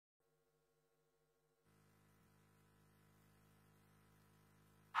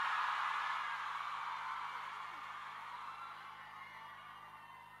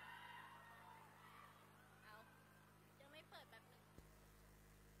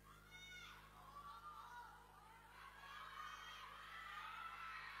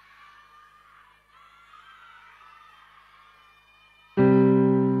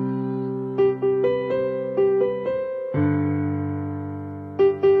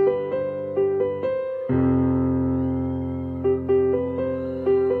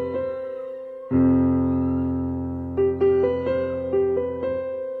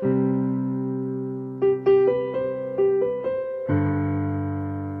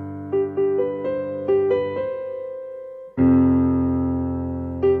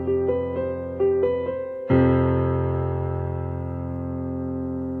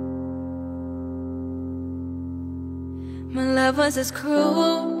was as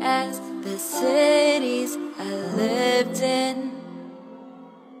cruel as the cities I lived in.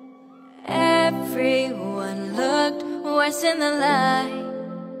 Everyone looked worse in the light.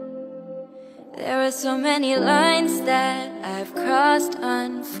 There were so many lines that I've crossed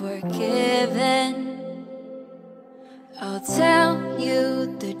unforgiven. I'll tell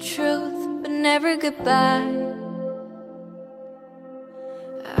you the truth, but never goodbye.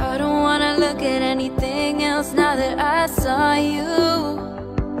 I don't wanna look at anything else now that I saw you.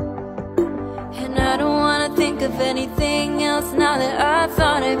 And I don't wanna think of anything else now that I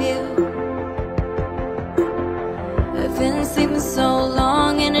thought of you. I've been sleeping so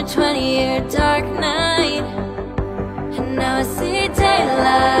long in a 20-year dark night, and now I see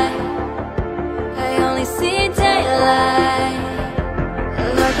daylight. I only see daylight.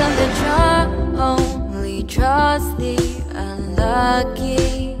 Luck of the draw only draws the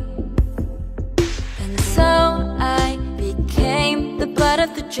unlucky, and so I became the butt of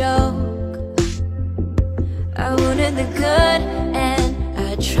the joke. I wounded the good and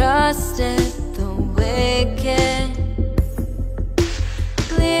I trusted the wicked.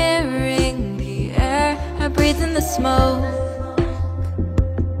 Clearing the air, I breathe in the smoke.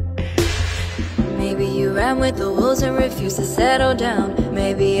 Maybe you ran with the wolves and refused to settle down.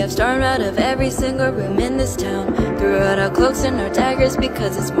 Maybe I've stormed out of every single room in this town, threw out our cloaks and our daggers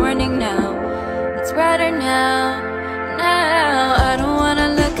because it's morning now. It's brighter now. I don't wanna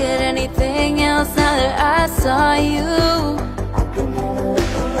look at anything else now that I saw you.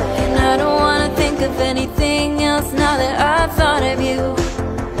 And I don't wanna think of anything else now that I thought of you.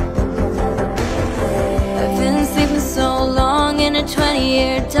 I've been sleeping so long in a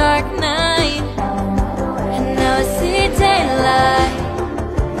 20-year dark night, and now I see daylight.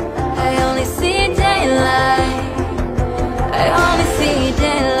 I only see daylight. I only see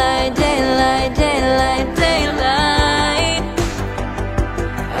daylight, daylight, daylight, daylight.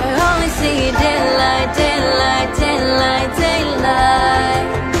 I only see daylight, daylight, daylight, daylight.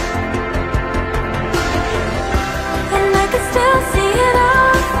 And I can still see it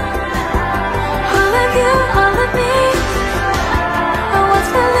all. All of you, all of me. I once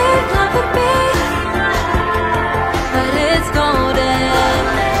believed love would be, but it's golden.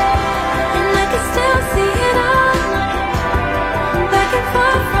 And I can still see it all. Back and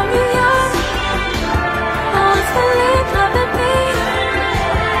forth from New York. I once believed love would be,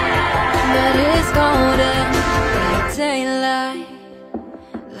 but it's golden. Like daylight,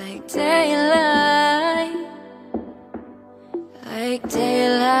 like daylight, like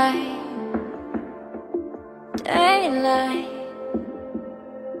daylight, daylight.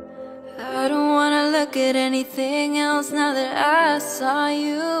 I don't wanna look at anything else now that I saw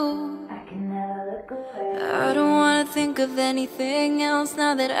you. I don't wanna think of anything else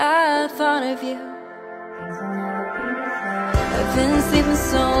now that I thought of you. I've been sleeping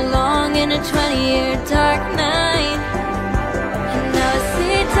so long in a 20-year dark night, and now I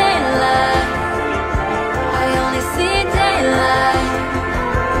see daylight. I only see daylight.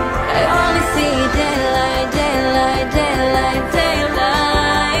 I only see daylight, daylight, daylight,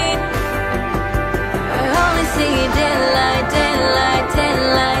 daylight. I only see daylight, daylight,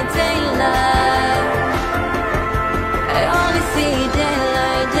 daylight, daylight. I only see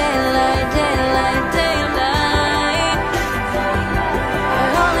daylight, daylight, daylight, daylight. I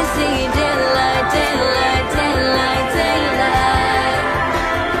only see daylight, daylight, daylight, daylight.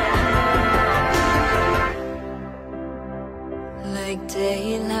 Like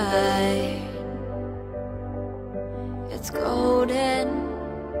daylight, it's golden.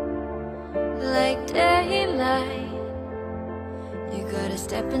 Like daylight, you gotta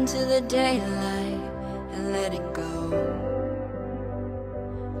step into the daylight and let it go.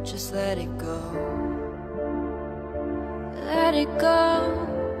 Just let it go. Let it go.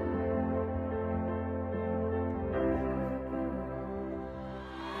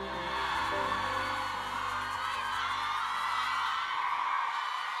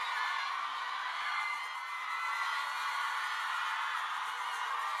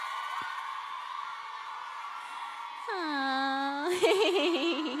 Aww.